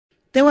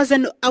There was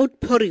an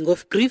outpouring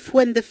of grief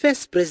when the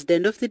first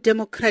president of the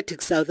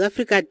Democratic South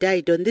Africa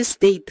died on this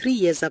day 3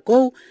 years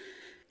ago.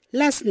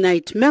 Last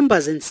night,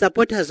 members and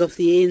supporters of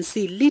the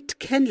ANC lit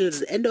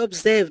candles and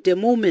observed a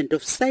moment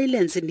of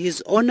silence in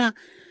his honor.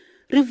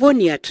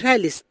 Rivonia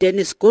trialist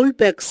Dennis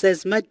Goldberg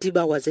says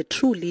Madiba was a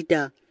true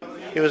leader.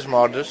 He was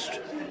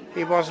modest.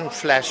 He wasn't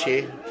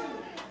flashy.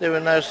 There were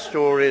no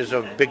stories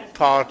of big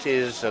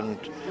parties and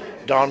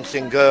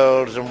dancing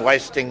girls and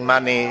wasting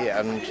money.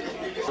 And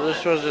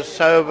this was a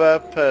sober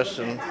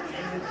person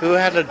who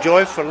had a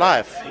joyful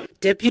life.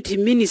 Deputy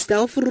Minister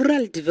of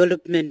Rural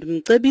Development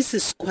Mcebisi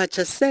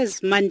Skwatsha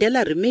says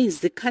Mandela remains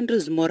the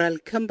country's moral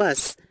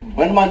compass.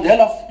 When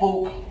Mandela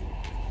spoke,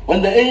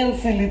 when the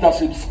ANC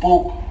leadership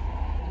spoke,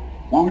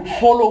 we would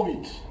follow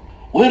it.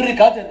 We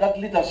regarded that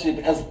leadership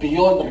as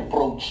beyond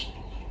reproach.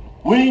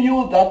 We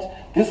knew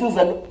that this is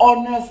an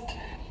honest,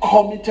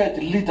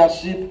 committed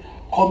leadership,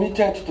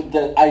 committed to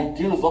the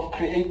ideals of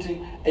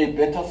creating a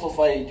better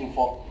society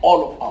for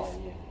all of us.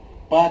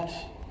 But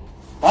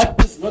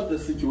that is not the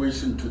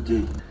situation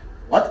today.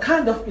 What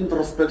kind of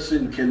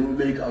introspection can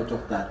we make out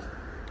of that?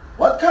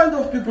 What kind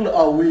of people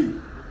are we?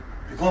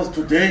 Because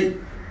today,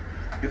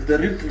 if the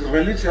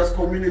religious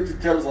community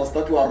tells us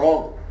that we are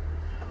wrong,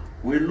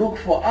 we look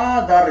for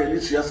other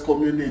religious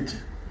community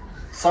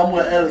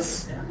somewhere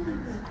else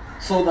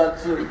so that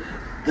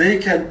they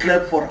can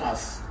clap for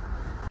us.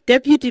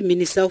 Deputy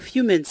Minister of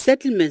Human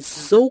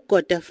Settlements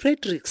Zokota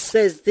Fredericks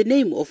says the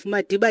name of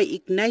Madiba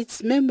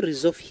ignites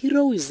memories of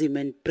heroism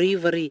and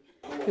bravery.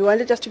 He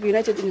wanted us to be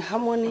united in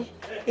harmony,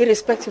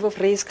 irrespective of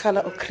race,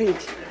 color or creed.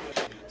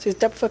 So he's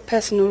the type of a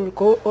person who will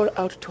go all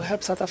out to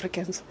help South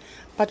Africans,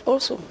 but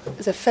also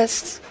as the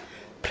first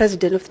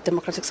president of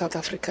Democratic South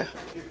Africa.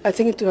 I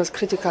think it was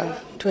critical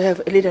to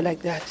have a leader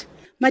like that.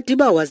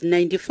 Madiba was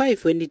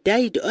 95 when he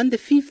died on the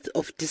 5th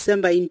of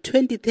December in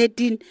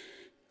 2013.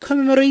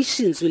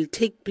 Commemorations will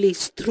take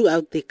place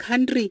throughout the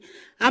country.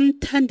 I'm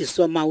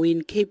Thandiswa Mawi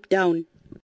in Cape Town.